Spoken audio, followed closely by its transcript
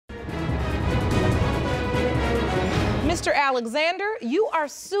Mr. Alexander, you are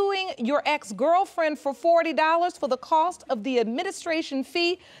suing your ex-girlfriend for $40 for the cost of the administration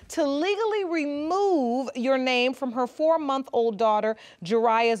fee to legally remove your name from her 4-month-old daughter,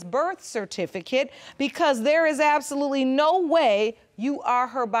 Jariah's birth certificate, because there is absolutely no way you are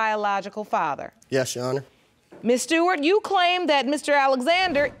her biological father. Yes, Your Honor. Ms. Stewart, you claim that Mr.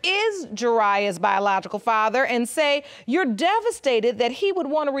 Alexander is Jariah's biological father and say you're devastated that he would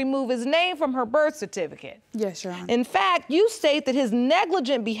want to remove his name from her birth certificate. Yes, Your Honor. In fact, you state that his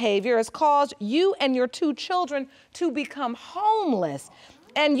negligent behavior has caused you and your 2 children to become homeless,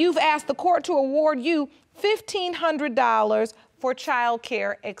 and you've asked the court to award you $1,500 for child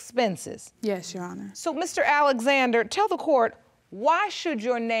care expenses. Yes, Your Honor. So, Mr. Alexander, tell the court, why should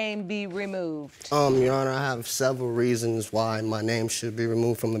your name be removed? Your Honor, I have several reasons why my name should be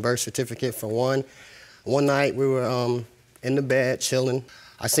removed from the birth certificate. For one night we were in the bed chilling.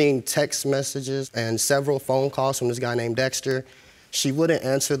 I seen text messages and several phone calls from this guy named Dexter. She wouldn't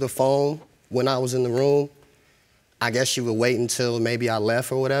answer the phone when I was in the room. I guess she would wait until maybe I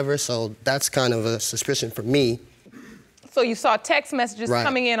left or whatever, so that's kind of a suspicion for me. So you saw text messages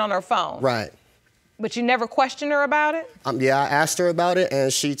coming in on her phone? Right. But you never questioned her about it? Yeah, I asked her about it,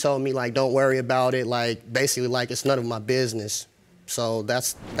 and she told me, like, don't worry about it, like, basically, like, it's none of my business. So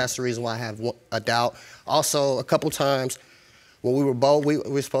that's the reason why I have a doubt. Also, a couple times when we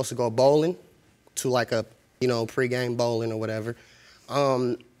were supposed to go bowling to, like, a, pregame bowling or whatever.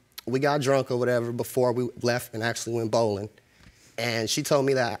 We got drunk or whatever before we left and actually went bowling. And she told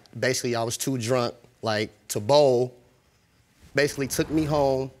me that, basically, I was too drunk, like, to bowl. Basically took me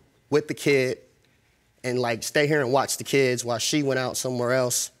home with the kid and like stay here and watch the kids while she went out somewhere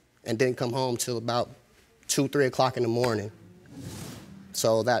else and didn't come home till about 2, 3 o'clock in the morning.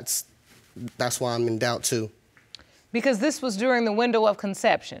 So that's why I'm in doubt too. Because this was during the window of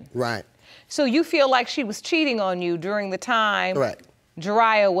conception. Right. So you feel like she was cheating on you during the time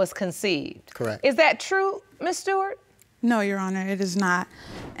Jariah was conceived. Correct. Is that true, Ms. Stewart? No, Your Honor, it is not.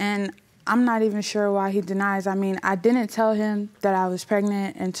 And I'm not even sure why he denies. I mean, I didn't tell him that I was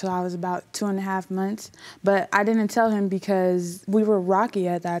pregnant until I was about 2.5 months, but I didn't tell him because we were rocky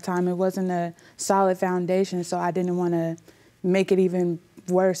at that time. It wasn't a solid foundation, so I didn't want to make it even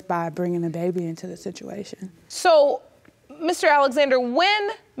worse by bringing the baby into the situation. So, Mr. Alexander,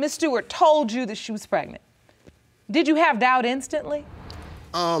 when Ms. Stewart told you that she was pregnant, did you have doubt instantly?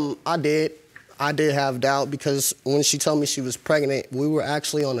 I did. I did have doubt because when she told me she was pregnant, we were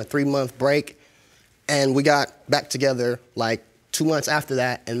actually on a 3-month break, and we got back together like 2 months after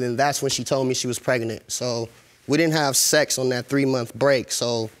that, and then that's when she told me she was pregnant. So we didn't have sex on that 3-month break,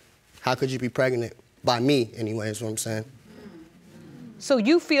 so how could you be pregnant? By me, anyway, is what I'm saying. So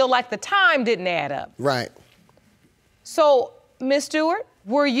you feel like the time didn't add up? Right. So, Ms. Stewart,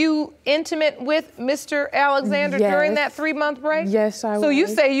 were you intimate with Mr. Alexander during that 3-month break? Yes, I was. So you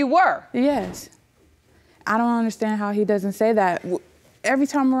say you were? Yes. I don't understand how he doesn't say that. Every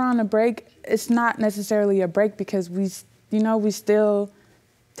time we're on a break, it's not necessarily a break because we still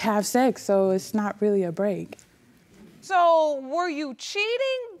have sex, so it's not really a break. So were you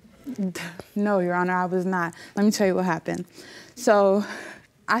cheating? No, Your Honor, I was not. Let me tell you what happened. So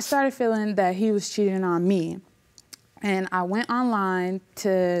I started feeling that he was cheating on me. And I went online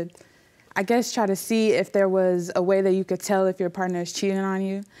to, I guess, try to see if there was a way that you could tell if your partner is cheating on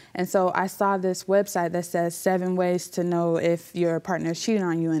you. And so I saw this website that says 7 ways to know if your partner is cheating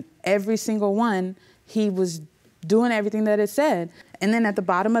on you. And every single one, he was doing everything that it said. And then at the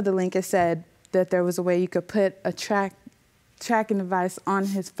bottom of the link, it said that there was a way you could put a tracking device on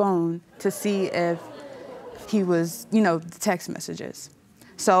his phone to see if he was, the text messages.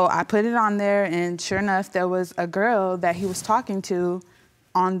 So I put it on there, and sure enough, there was a girl that he was talking to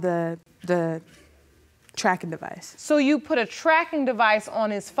on the tracking device. So you put a tracking device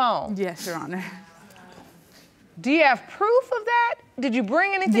on his phone? Yes, Your Honor. Do you have proof of that? Did you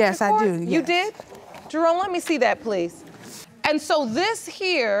bring anything to court? Yes, I do. Yes. You did? Jerome, let me see that, please. And so this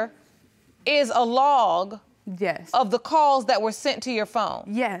here is a log of the calls that were sent to your phone.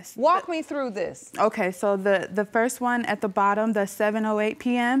 Yes. Walk me through this. Okay, so the first one at the bottom, the 7:08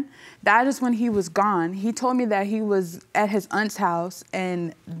 p.m., that is when he was gone. He told me that he was at his aunt's house,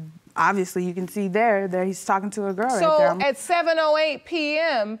 and obviously you can see there he's talking to a girl right there. So at 7:08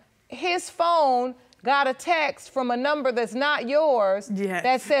 p.m., his phone got a text from a number that's not yours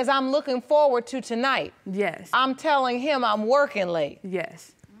that says, I'm looking forward to tonight. Yes. I'm telling him I'm working late.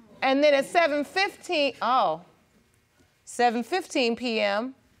 Yes. And then at 7:15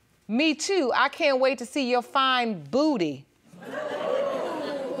 p.m., me too, I can't wait to see your fine booty.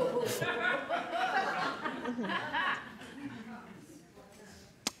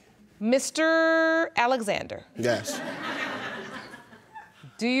 Mr. Alexander. Yes.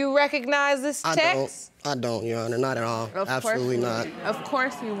 Do you recognize this text? I don't, Your Honor, not at all. Of Absolutely course not. Of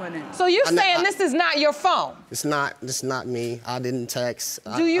course you wouldn't. So you're saying this is not your phone? It's not me. I didn't text.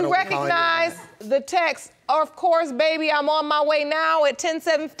 Do you recognize the text, of course, baby, I'm on my way now at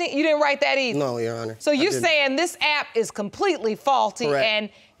 10:17? You didn't write that either? No, Your Honor. So you're saying this app is completely faulty. Correct. And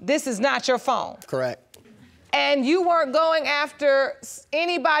this is not your phone? Correct. And you weren't going after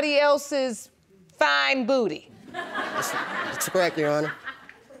anybody else's fine booty? That's correct, Your Honor.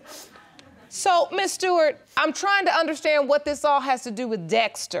 So, Miss Stewart, I'm trying to understand what this all has to do with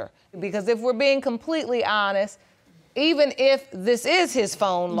Dexter. Because if we're being completely honest, even if this is his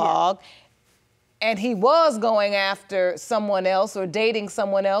phone log, and he was going after someone else or dating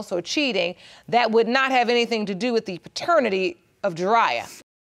someone else or cheating, that would not have anything to do with the paternity of Jariah.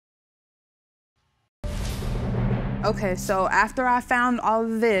 Okay, so after I found all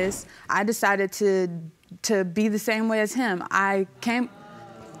of this, I decided to be the same way as him. I came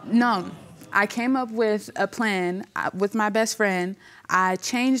up with a plan with my best friend. I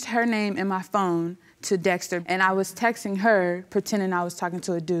changed her name in my phone to Dexter, and I was texting her pretending I was talking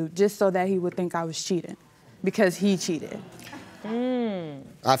to a dude just so that he would think I was cheating because he cheated.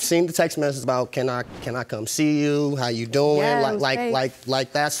 I've seen the text message about can I come see you? How you doing? Yeah,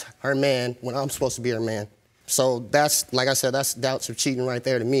 like that's her man when I'm supposed to be her man. So that's, like I said, that's doubts of cheating right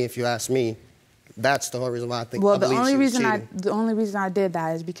there to me, if you ask me. That's the whole reason why I think. Well, I believe she was cheating. the only reason I did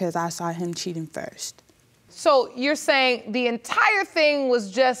that is because I saw him cheating first. So you're saying the entire thing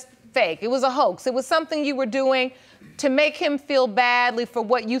was just fake. It was a hoax. It was something you were doing to make him feel badly for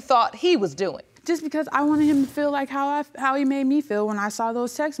what you thought he was doing. Just because I wanted him to feel like how he made me feel when I saw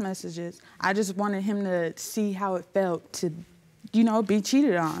those text messages. I just wanted him to see how it felt to, you know, be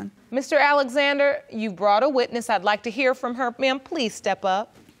cheated on. Mr. Alexander, you brought a witness. I'd like to hear from her. Ma'am, please step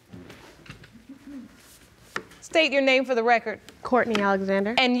up. State your name for the record. Courtney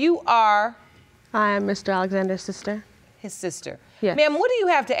Alexander. And you are? I am Mr. Alexander's sister. His sister. Yes. Ma'am, what do you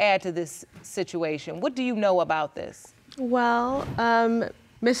have to add to this situation? What do you know about this? Well,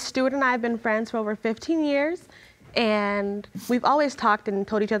 Miss Stewart and I have been friends for over 15 years, and we've always talked and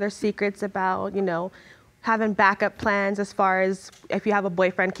told each other secrets about, you know, having backup plans as far as if you have a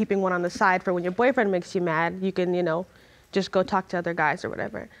boyfriend, keeping one on the side for when your boyfriend makes you mad, you can, you know, just go talk to other guys or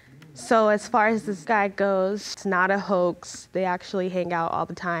whatever. So as far as this guy goes, it's not a hoax. They actually hang out all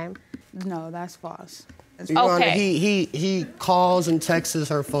the time. No, that's false. Your Honor, he calls and texts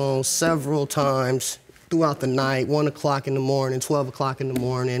her phone several times throughout the night, 1 o'clock in the morning, 12 o'clock in the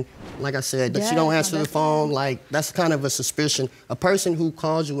morning. Like I said, that she don't answer the phone, like, that's kind of a suspicion. A person who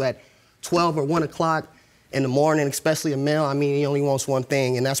calls you at 12 or 1 o'clock in the morning, especially a male, I mean, he only wants one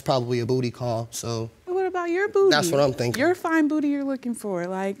thing, and that's probably a booty call, so. What about your booty? That's what I'm thinking. Your fine booty you're looking for,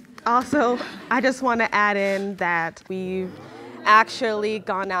 like. Also, I just want to add in that we've actually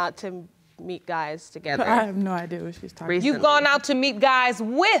gone out to meet guys together. I have no idea what she's talking about. You've gone out to meet guys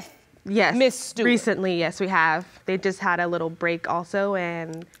with Miss Stewart? Recently, yes, we have. They just had a little break also,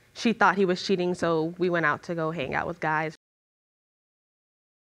 and she thought he was cheating, so we went out to go hang out with guys.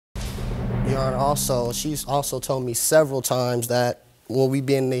 Your Honor, she's also told me several times that when we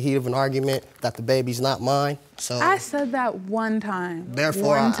be in the heat of an argument, that the baby's not mine, so. I said that one time.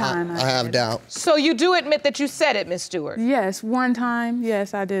 Therefore, one time I have doubt. So you do admit that you said it, Miss Stewart? Yes, one time,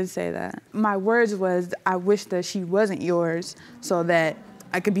 yes, I did say that. My words was, I wish that she wasn't yours so that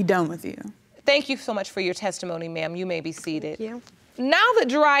I could be done with you. Thank you so much for your testimony, ma'am. You may be seated. Thank you. Now that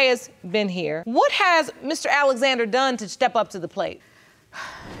Jariah's been here, what has Mr. Alexander done to step up to the plate?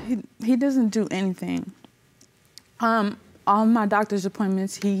 He doesn't do anything. All my doctor's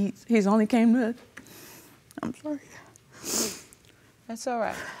appointments, he's only came to, I'm sorry. That's all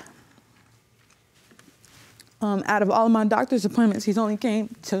right. Out of all of my doctor's appointments, he's only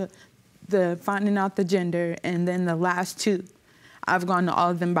came to the finding out the gender, and then the last 2. I've gone to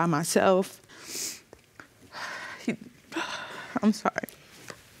all of them by myself. I'm sorry.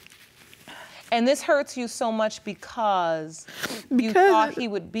 And this hurts you so much because you thought he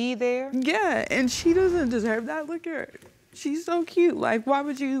would be there? Yeah, and she doesn't deserve that. Look at her. She's so cute. Like, why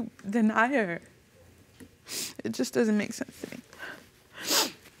would you deny her? It just doesn't make sense to me.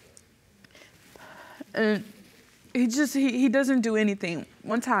 And he doesn't do anything.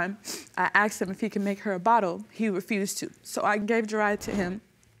 One time, I asked him if he could make her a bottle. He refused to. So I gave Jariah to him,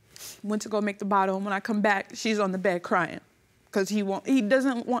 went to go make the bottle, and when I come back, she's on the bed crying. Because he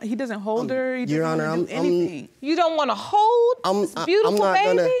doesn't hold her, he doesn't want to do anything. You don't want to hold this beautiful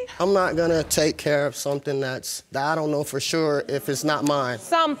baby? I'm not gonna take care of something that I don't know for sure if it's not mine.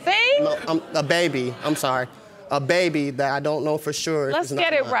 Something? No, a baby, I'm sorry. a baby that I don't know for sure. Let's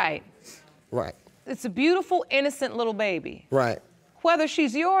get it right. Right. It's a beautiful, innocent little baby. Right. Whether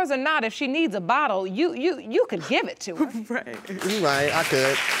she's yours or not, if she needs a bottle, you could give it to her. Right. You're right, I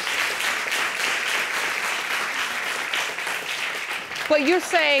could. But you're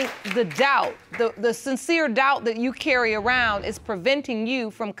saying the doubt, the sincere doubt that you carry around is preventing you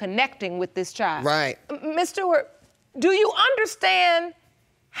from connecting with this child. Right. Ms. Stewart, do you understand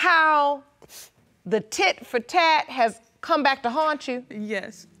how the tit for tat has come back to haunt you?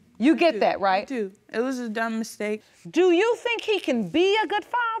 Yes. You get that, right? I do. It was a dumb mistake. Do you think he can be a good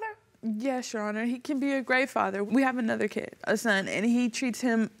father? Yes, Your Honor. He can be a great father. We have another kid, a son, and he treats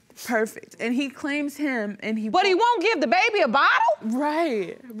him perfect. And he claims him, and he... But he won't give the baby a bottle?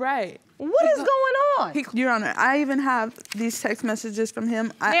 Right, right. What is going on? Your Honor, I even have these text messages from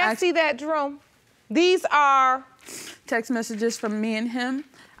him. May I see that, Jerome? These are... text messages from me and him.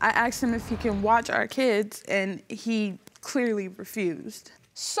 I asked him if he can watch our kids, and he clearly refused.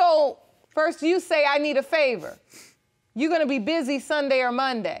 So, first you say, I need a favor. You're gonna be busy Sunday or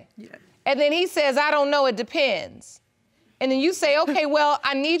Monday. Yeah. And then he says, I don't know, it depends. And then you say, okay, well,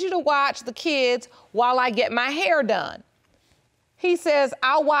 I need you to watch the kids while I get my hair done. He says,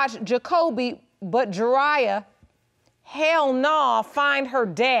 I'll watch Jacoby, but Jariah, hell no, find her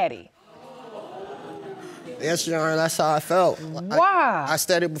daddy. Yes, Your Honor, that's how I felt. Why? I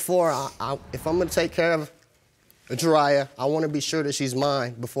said it before. If I'm gonna take care of Jariah, I want to be sure that she's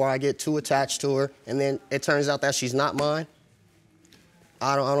mine before I get too attached to her, and then it turns out that she's not mine.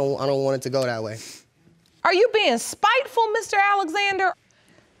 I don't want it to go that way. Are you being spiteful, Mr. Alexander?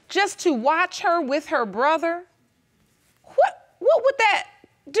 Just to watch her with her brother? What would that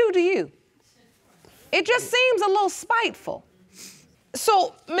do to you? It just seems a little spiteful.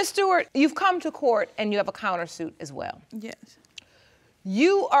 So, Ms. Stewart, you've come to court and you have a countersuit as well. Yes.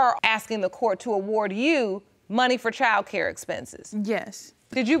 You are asking the court to award you money for child care expenses. Yes.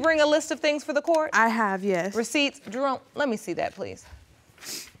 Did you bring a list of things for the court? I have, yes. Receipts? Jerome, let me see that, please.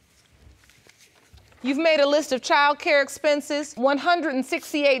 You've made a list of child care expenses,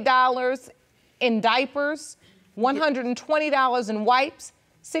 $168 in diapers, $120 in wipes,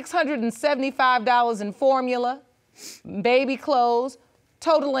 $675 in formula, baby clothes,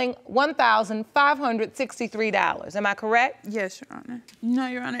 totaling $1,563. Am I correct? Yes, Your Honor. No,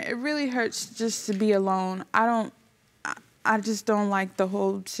 Your Honor, it really hurts just to be alone. I just don't like the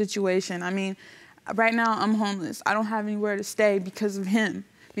whole situation. I mean, right now I'm homeless. I don't have anywhere to stay because of him,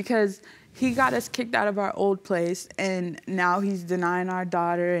 because he got us kicked out of our old place, and now he's denying our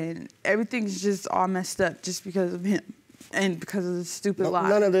daughter, and everything's just all messed up just because of him and because of the stupid lie.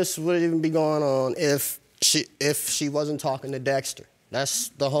 None of this would even be going on if she wasn't talking to Dexter. That's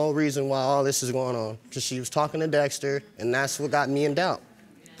the whole reason why all this is going on, because she was talking to Dexter, and that's what got me in doubt.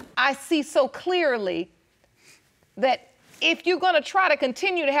 I see so clearly that if you're gonna try to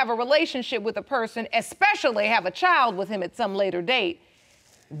continue to have a relationship with a person, especially have a child with him at some later date,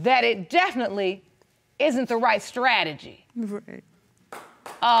 that it definitely isn't the right strategy. Right.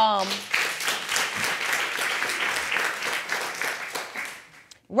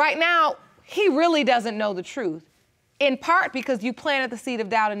 Right now, he really doesn't know the truth, in part because you planted the seed of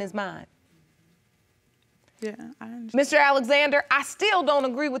doubt in his mind. Yeah, I understand. Mr. Alexander, I still don't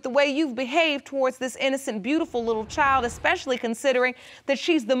agree with the way you've behaved towards this innocent, beautiful little child, especially considering that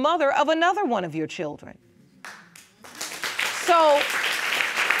she's the mother of another one of your children. So,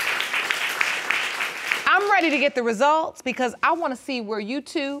 I'm ready to get the results because I want to see where you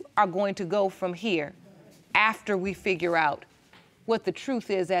two are going to go from here after we figure out what the truth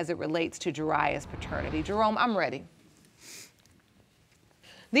is as it relates to Jariah's paternity. Jerome, I'm ready.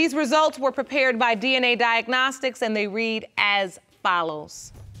 These results were prepared by DNA Diagnostics, and they read as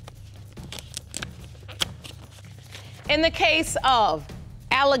follows. In the case of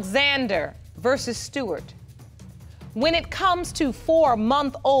Alexander versus Stewart, when it comes to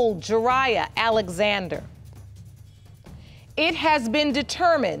 4-month-old Jariah Alexander, it has been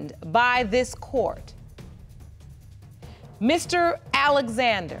determined by this court, Mr.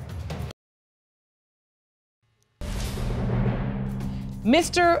 Alexander,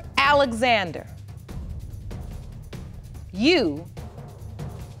 you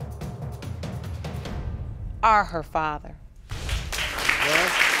are her father.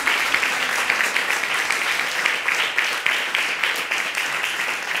 Well,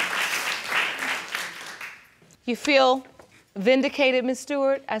 You feel vindicated, Ms.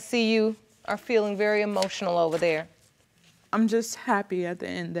 Stewart? I see you are feeling very emotional over there. I'm just happy at the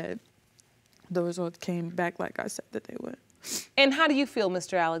end that the results came back like I said that they would. And how do you feel,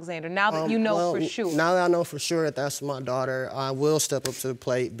 Mr. Alexander, now that you know for sure? Now that I know for sure that that's my daughter, I will step up to the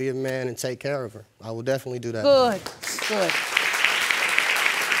plate, be a man, and take care of her. I will definitely do that. Good, good.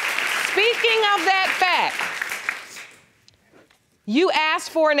 Speaking of that fact, you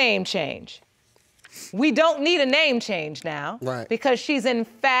asked for a name change. We don't need a name change now. Right. Because she's in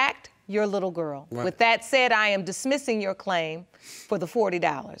fact your little girl. Right. With that said, I am dismissing your claim for the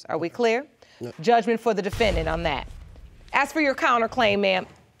 $40. Are we clear? Yep. Judgment for the defendant on that. As for your counterclaim, ma'am,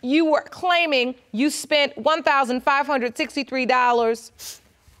 you were claiming you spent $1,563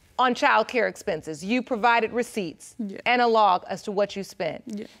 on child care expenses. You provided receipts and a log as to what you spent.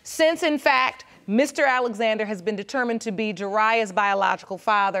 Yeah. Since, in fact, Mr. Alexander has been determined to be Jariah's biological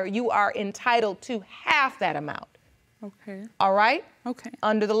father, you are entitled to half that amount. Okay. All right? Okay.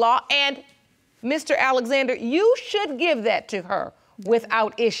 Under the law. And Mr. Alexander, you should give that to her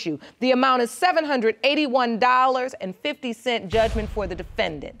without issue. The amount is $781.50 judgment for the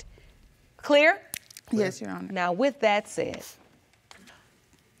defendant. Clear? Yes, Your Honor. Now, with that said,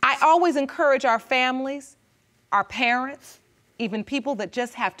 I always encourage our families, our parents, even people that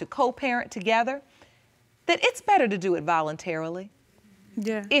just have to co-parent together, that it's better to do it voluntarily.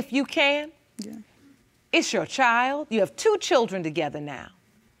 Yeah. If you can. Yeah. It's your child. You have 2 children together now.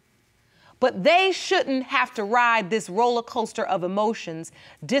 But they shouldn't have to ride this roller coaster of emotions,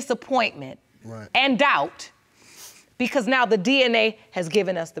 disappointment, and doubt, because now the DNA has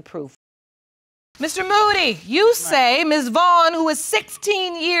given us the proof. Mr. Moody, you say Ms. Vaughn, who is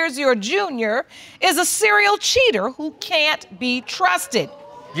 16 years your junior, is a serial cheater who can't be trusted.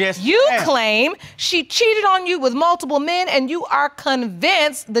 Yes, You ma'am. claim she cheated on you with multiple men, and you are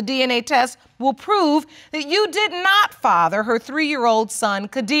convinced the DNA test will prove that you did not father her 3-year-old son,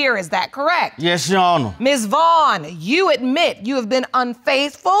 Kadir. Is that correct? Yes, Your Honor. Ms. Vaughn, you admit you have been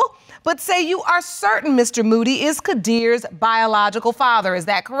unfaithful, but say you are certain Mr. Moody is Kadir's biological father. Is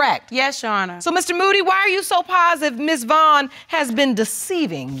that correct? Yes, Your Honor. So, Mr. Moody, why are you so positive Ms. Vaughn has been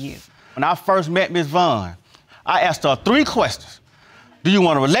deceiving you? When I first met Ms. Vaughn, I asked her 3 questions. Do you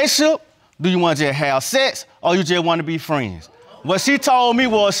want a relationship? Do you want to just have sex? Or you just want to be friends? What she told me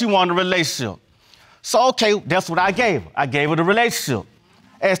was she wanted a relationship. So, okay, that's what I gave her. I gave her the relationship.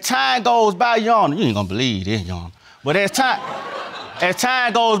 As time goes by, Your Honor, you ain't gonna believe this, Your Honor, but as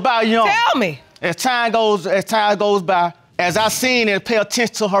time goes by, Your Honor. Tell me. As time goes by, as I seen and pay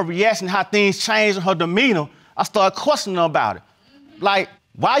attention to her reaction, how things changed in her demeanor, I started questioning her about it. Like,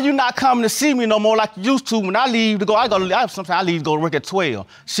 why you not coming to see me no more like you used to? When I leave to go, sometimes I leave to go to work at 12.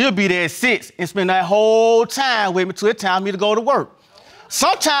 She'll be there at 6 and spend that whole time with me till it's time for me to go to work.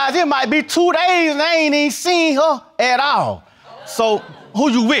 Sometimes it might be 2 days and I ain't even seen her at all. So, who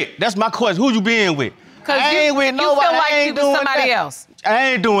you with? That's my question. Who you been with? I ain't with nobody. You feel like you with somebody else. I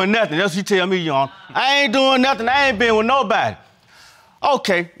ain't doing nothing. That's what she tell me, Your Honor. I ain't doing nothing. I ain't been with nobody.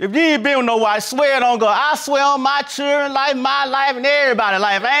 Okay, if you ain't been with nobody, I swear it on God. I swear on my children's life, my life, and everybody's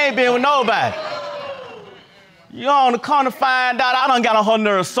life. I ain't been with nobody. Your Honor, come to find out, I done got on her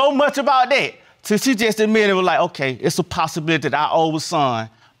nerves so much about that. Till she just admitted, was like, okay, it's a possibility that our oldest son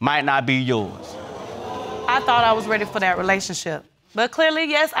might not be yours. I thought I was ready for that relationship. But clearly,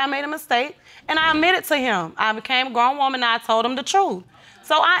 yes, I made a mistake, and I admitted to him. I became a grown woman, and I told him the truth.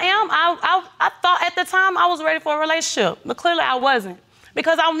 So I thought at the time I was ready for a relationship, but clearly I wasn't.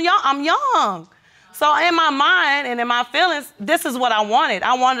 Because I'm young. So in my mind and in my feelings, this is what I wanted.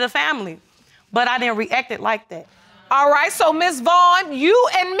 I wanted a family, but I didn't react it like that. All right, so Ms. Vaughn, you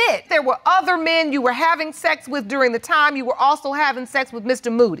admit there were other men you were having sex with during the time you were also having sex with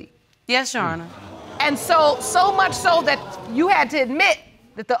Mr. Moody. Yes, Your Honor. And so much so that you had to admit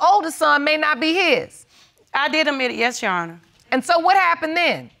that the oldest son may not be his. I did admit it, yes, Your Honor. And so what happened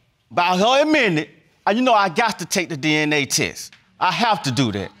then? By her admitting it, you know I got to take the DNA test. I have to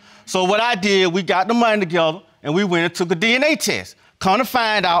do that. So what I did, we got the money together and we went and took a DNA test. Come to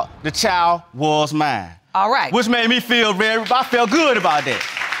find out the child was mine. All right. Which made me feel I felt good about that.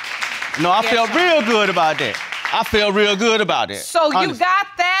 No, I felt real good about that. I felt real good about that. So you got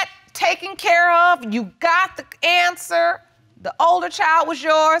that taken care of, you got the answer, the older child was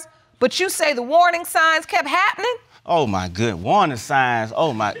yours, but you say the warning signs kept happening? Oh my good, warning signs,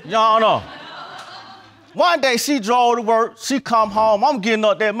 oh my, y'all know. One day she drove to work, she come home, I'm getting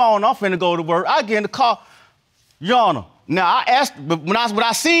up that morning, I'm finna go to work. I get in the car, Your Honor. Now I asked, but when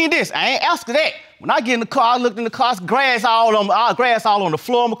I seen this, I ain't asked her that. When I get in the car, I looked in the car, grass all on the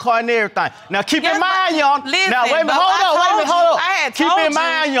floor of my car and everything. Now keep in mind, Your Honor. Listen, now wait a minute, hold on. I had keep told in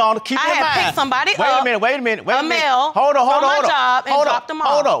mind, Your Honor, keep in mind. I had picked somebody wait up. Wait a minute. A male Hold on. from my job and dropped them off.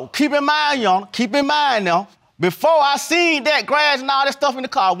 Hold on. Keep in mind, Your Honor. Keep in mind now. Before I seen that grass and all that stuff in the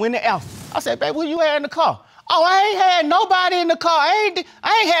car, I went to ask. I said, babe, what you had in the car? Oh, I ain't had nobody in the car. I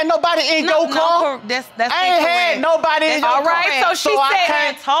ain't had nobody in your car. No, that's I ain't had nobody in your car. All right, so she said,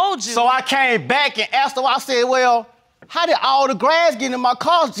 I told you. So I came back and asked her, I said, well, how did all the grass get in my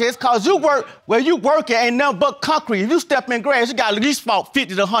car? Just because you work, where you working ain't nothing but concrete. If you step in grass, you got at least about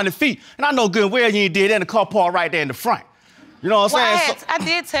 50 to 100 feet. And I know good and well you ain't did that in the car parked right there in the front. You know what I'm saying? I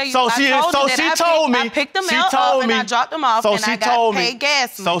did tell you. I picked them up and I dropped them off and I got paid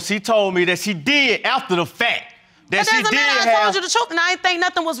gas. So she told me that she did after the fact. That doesn't matter. I told you the truth, and I didn't think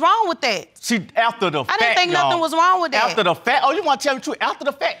nothing was wrong with that. She after the fact. I didn't think nothing was wrong with that. After the fact. Oh, you want to tell me the truth after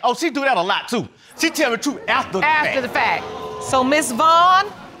the fact? Oh, she do that a lot too. She tell me the truth after the fact. After the fact. So Miss Vaughn,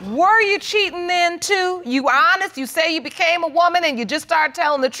 were you cheating then too? You honest? You say you became a woman and you just started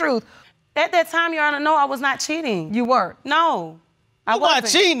telling the truth. At that time, Your Honor, no, I was not cheating. You weren't? No, I You wasn't.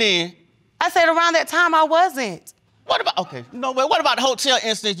 weren't cheating then? I said around that time I wasn't. What about, okay, no, but what about the hotel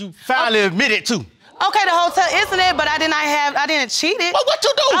incident you finally admitted to? Okay, the hotel incident, but I didn't cheat it. What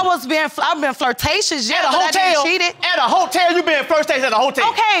you do? I've been flirtatious, yeah, At a but hotel? I didn't cheat it. At a hotel, you been first dates at a hotel?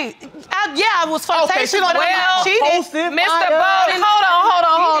 Okay, I was flirtatious, but I didn't cheat it. Mr. Bowden,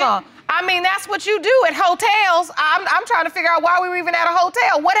 hold on. I mean, that's what you do at hotels. I'm trying to figure out why we were even at a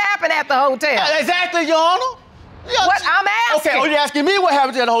hotel. What happened at the hotel? Exactly, Your Honor. What I'm asking. Okay, you're asking me what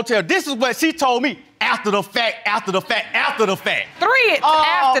happened at the hotel. This is what she told me after the fact, after the fact, after the fact.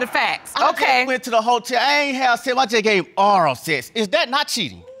 After the facts. I Okay. just went to the hotel. I ain't have sex. I just gave oral sex. Is that not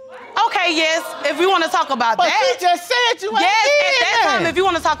cheating? Okay, yes, if we want to talk about But that. she just said you ain't Yes, did at that that. time, if you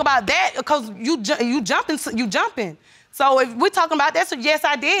want to talk about that, because you jumping. So if we're talking about that, so yes,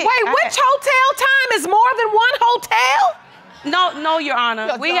 I did. Wait, which hotel time is more than one hotel? No, Your Honor.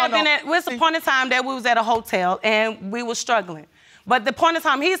 No, We no, have no. been at, what's the point in time that we was at a hotel and we were struggling. But the point in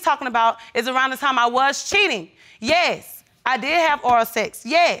time he's talking about is around the time I was cheating. Yes, I did have oral sex.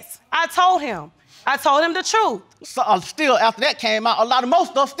 Yes, I told him. I told him the truth. So, still, after that came out, a lot of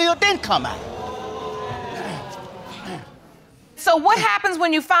most stuff still didn't come out. So what happens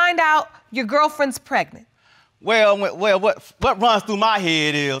when you find out your girlfriend's pregnant? Well, what runs through my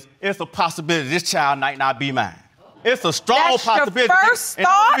head is it's a possibility this child might not be mine. It's a strong That's your possibility. first And the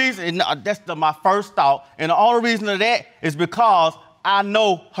thought? only reason, that's my first thought. And the only reason of that is because I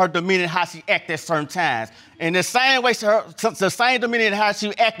know her demeanor and how she acts at certain times. And the same way, the same demeanor and how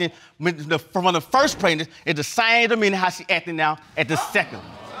she acting from the first pregnancy is the same demeanor how she acting now at the second.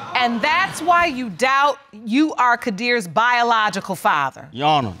 And that's why you doubt you are Kadir's biological father. Your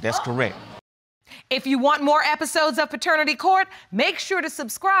Honor, that's correct. If you want more episodes of Paternity Court, make sure to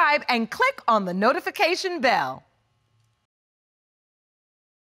subscribe and click on the notification bell.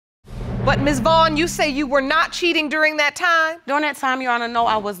 But Ms. Vaughn, you say you were not cheating during that time? During that time, Your Honor, no,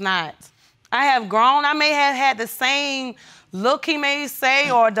 I was not. I have grown. I may have had the same look he may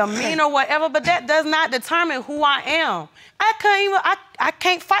say or demeanor or whatever, but that does not determine who I am. I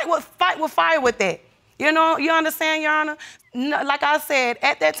can't fight with fire with that. You know, you understand, Your Honor? No, like I said,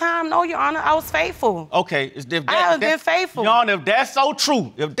 at that time, no, Your Honor, I was faithful. Okay, I have been faithful. Your Honor, if that's so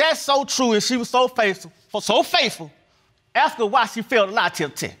true and she was so faithful, ask her why she failed a lie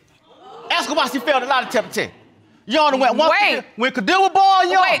test. Ask her why she failed a lie test. Your Honor, when Kadir was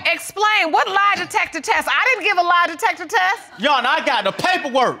born, Your Honor. Wait, explain, what lie detector test? I didn't give a lie detector test. Your Honor, I got the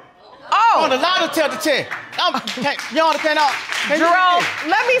paperwork. Oh. On the lie detector test. Your Honor, can Jerome,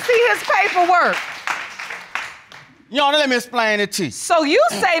 let me see his paperwork. Your Honor, let me explain it to you. So you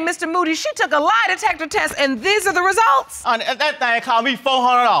say, Mr. Moody, she took a lie detector test and these are the results? That thing cost me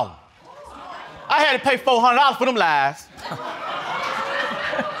 $400. I had to pay $400 for them lies.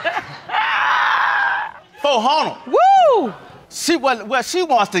 $400. Woo! She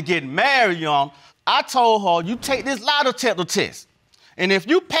wants to get married, Your Honor. I told her, you take this lie detector test. And if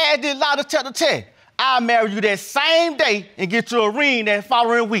you pass this lie detector test, I'll marry you that same day and get you a ring that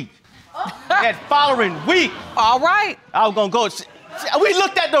following week. That following week. All right. I was gonna go. We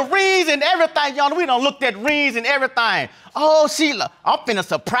looked at the rings and everything, Your Honor. We done looked at rings and everything. Oh, Sheila, I'm finna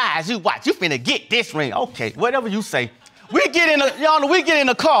surprise you. Watch, you finna get this ring. Okay, whatever you say. We get in the, Your Honor, we get in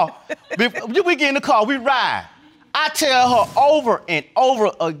the car. We get in the car, we ride. I tell her over and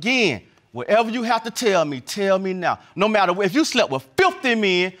over again, whatever you have to tell me now. No matter if you slept with 50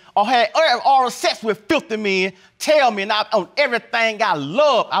 men or had oral sex with 50 men, tell me. And on everything I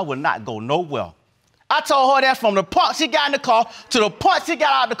love, I will not go nowhere. I told her that from the point she got in the car to the point she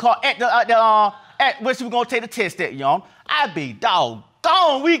got out of the car at where she was gonna take the test at, Your Honor. I be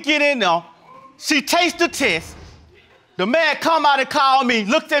doggone. We get in there. She takes the test. The man come out and call me,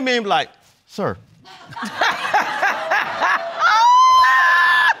 looked at me and be like, sir.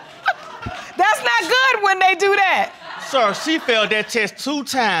 That's not good when they do that. Sir, she failed that test 2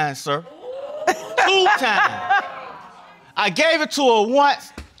 times, sir. 2 times. I gave it to her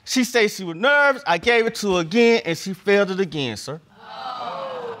once. She said she was nervous. I gave it to her again, and she failed it again, sir.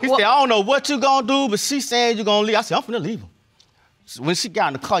 He said, I don't know what you gonna do, but she saying you gonna leave. I said, I'm finna leave her. So when she got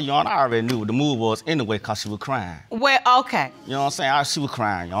in the car, Your Honor, I already knew what the move was anyway, because she was crying. Well, okay. You know what I'm saying? She was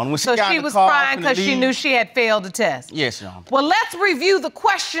crying, Your Honor. When So she was crying because she knew she had failed the test? Yes, Your Honor. Well, let's review the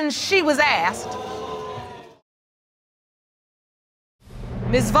questions she was asked.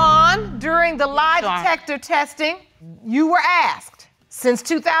 Ms. Vaughn, during the lie detector testing, you were asked, since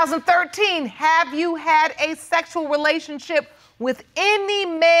 2013, have you had a sexual relationship with any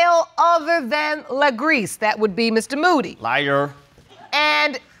male other than LaGrease? That would be Mr. Moody. Liar.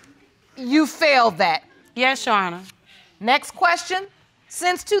 And you failed that. Yes, Your Honor. Next question.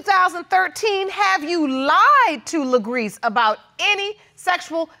 Since 2013, have you lied to LaGrease about any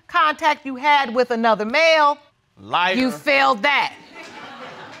sexual contact you had with another male? Liar. You failed that.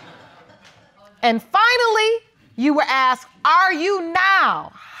 And finally, you were asked, are you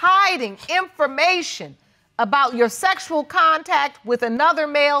now hiding information about your sexual contact with another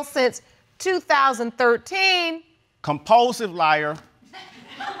male since 2013? Compulsive liar.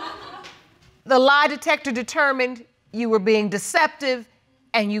 The lie detector determined you were being deceptive,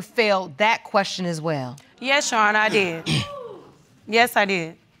 and you failed that question as well. Yes, Your Honor, I did. Yes, I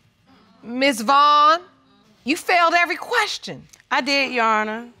did. Ms. Vaughn, you failed every question. I did, Your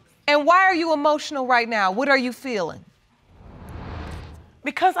Honor. And why are you emotional right now? What are you feeling?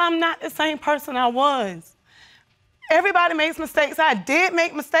 Because I'm not the same person I was. Everybody makes mistakes. I did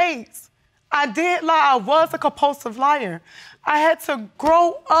make mistakes. I did lie. I was a compulsive liar. I had to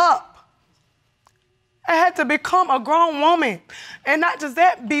grow up. I had to become a grown woman. And not just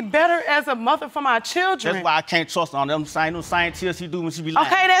that, be better as a mother for my children. That's why I can't trust on them same tears she do when she be lying.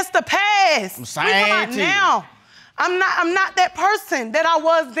 Okay, that's the past. Them We same talking about tears. now. I'm not that person that I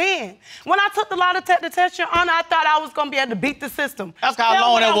was then. When I took the lie detector test, Your Honor, I thought I was gonna be able to beat the system. That's how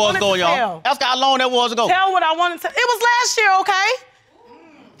long that was ago, y'all. That's how long that was ago. Tell what I wanted to. It was last year, okay?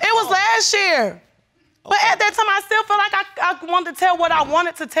 It was last year. But at that time, I still feel like I wanted to tell what I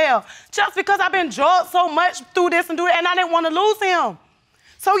wanted to tell. Just because I've been drugged so much through this and that, and I didn't want to lose him.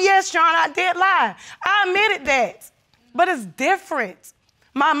 So yes, Your Honor, I did lie. I admitted that. But it's different.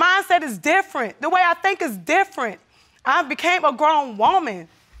 My mindset is different. The way I think is different. I became a grown woman.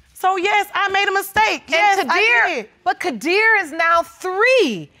 So yes, I made a mistake. Yes, and I did. But Kadir is now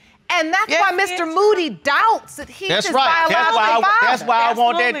 3. And that's why Mr. Moody doubts that he's his biological father. That's why I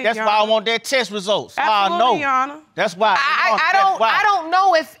want that. That's why I want that test results. Absolutely, I know. Your Honor. That's why. I don't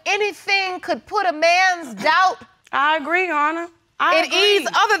know if anything could put a man's doubt I agree, Your Honor. at ease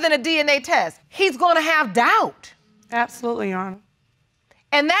other than a DNA test. He's going to have doubt. Absolutely, Your Honor.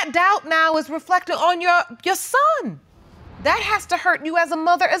 And that doubt now is reflected on your son. That has to hurt you as a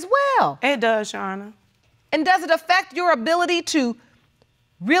mother as well. It does, Your Honor. And does it affect your ability to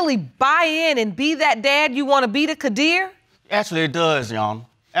really buy in and be that dad you want to be to Kadir? Actually, it does, Your Honor.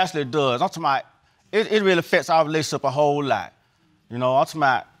 Actually, it does. I'm talking about, it really affects our relationship a whole lot. You know, I'm talking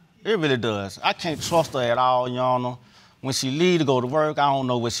about, it really does. I can't trust her at all, Your Honor. When she leave to go to work, I don't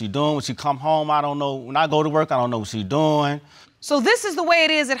know what she's doing. When she come home, I don't know. When I go to work, I don't know what she's doing. So this is the way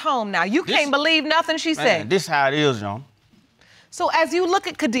it is at home now. You can't believe nothing she said. This is how it is, Your Honor. So as you look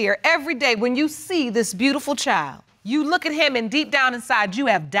at Kadir every day, when you see this beautiful child, you look at him and deep down inside, you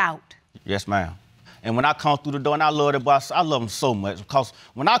have doubt. Yes, ma'am. And when I come through the door, and I love that boy, I love him so much because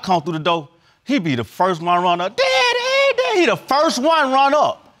when I come through the door, he be the first one run up. Daddy, he the first one run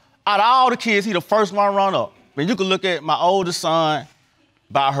up. Out of all the kids, he the first one run up. When you can look at my oldest son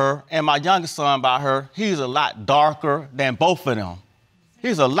by her and my youngest son by her, he's a lot darker than both of them.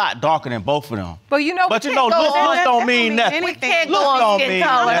 He's a lot darker than both of them. But you know, looks don't mean nothing. We can't Looks go on don't skin mean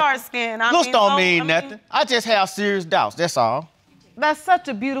color. nothing. Looks don't mean nothing. I just have serious doubts, that's all. That's such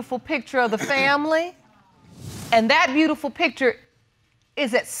a beautiful picture of the family. And that beautiful picture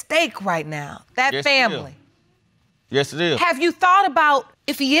is at stake right now, that family. Yes, it is. Have you thought about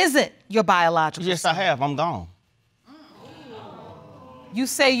if he isn't your biological son? Yes, I have. I'm gone. You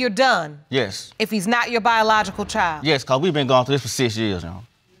say you're done? Yes. If he's not your biological child? Yes, because we've been going through this for 6 years now.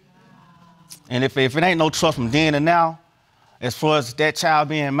 And if it ain't no trust from then and now, as far as that child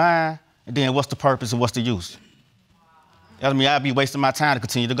being mine, then what's the purpose and what's the use? I mean, I'd be wasting my time to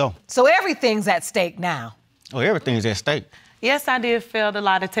continue to go. So everything's at stake now? Oh, everything's at stake. Yes, I did fail the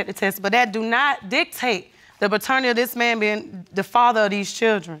lie detector test, but that do not dictate the paternity of this man being the father of these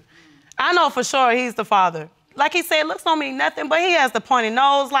children. I know for sure he's the father. Like he said, looks don't mean nothing, but he has the pointed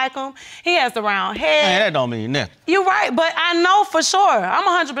nose like him. He has the round head. Man, that don't mean nothing. You're right, but I know for sure.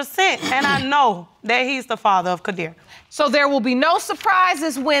 I'm 100%, and I know that he's the father of Kadir. So there will be no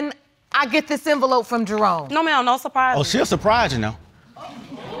surprises when I get this envelope from Jerome. No, ma'am, no surprise. Oh, she'll surprise you now.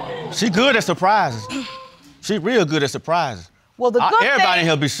 She good at surprises. She real good at surprises. Well, the good everybody thing, in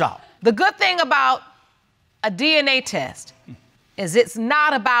here be shocked. The good thing about a DNA test is it's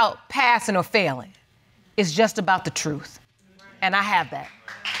not about passing or failing. It's just about the truth. And I have that.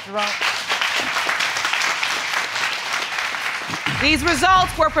 Jerome. These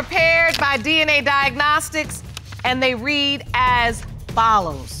results were prepared by DNA Diagnostics, and they read as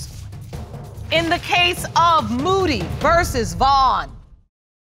follows. In the case of Moody versus Vaughn,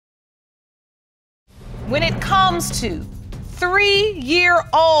 when it comes to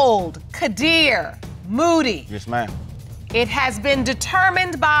 3-year-old Kadir Moody, Yes, ma'am. it has been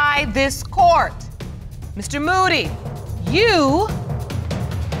determined by this court. Mr. Moody, you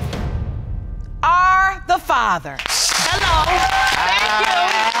are the father. Hello. Thank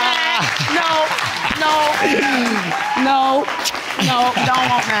you. No, don't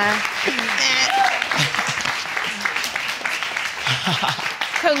want mine.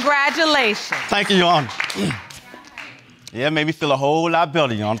 Congratulations. Thank you, Your Honor. Yeah, it made me feel a whole lot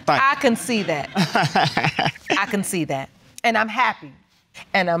better, Your Honor. Thank you. I can see that. I can see that. And I'm happy.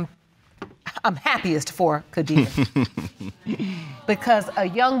 And I'm happiest for Kadir. Because a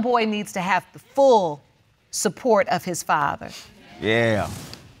young boy needs to have the full support of his father. Yeah.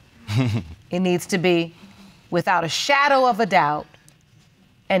 It needs to be without a shadow of a doubt.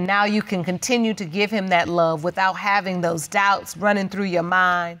 And now you can continue to give him that love without having those doubts running through your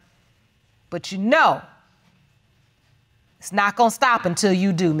mind. But you know, it's not gonna stop until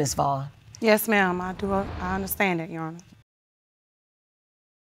you do, Miss Vaughn. Yes, ma'am, I do. I understand that, Your Honor.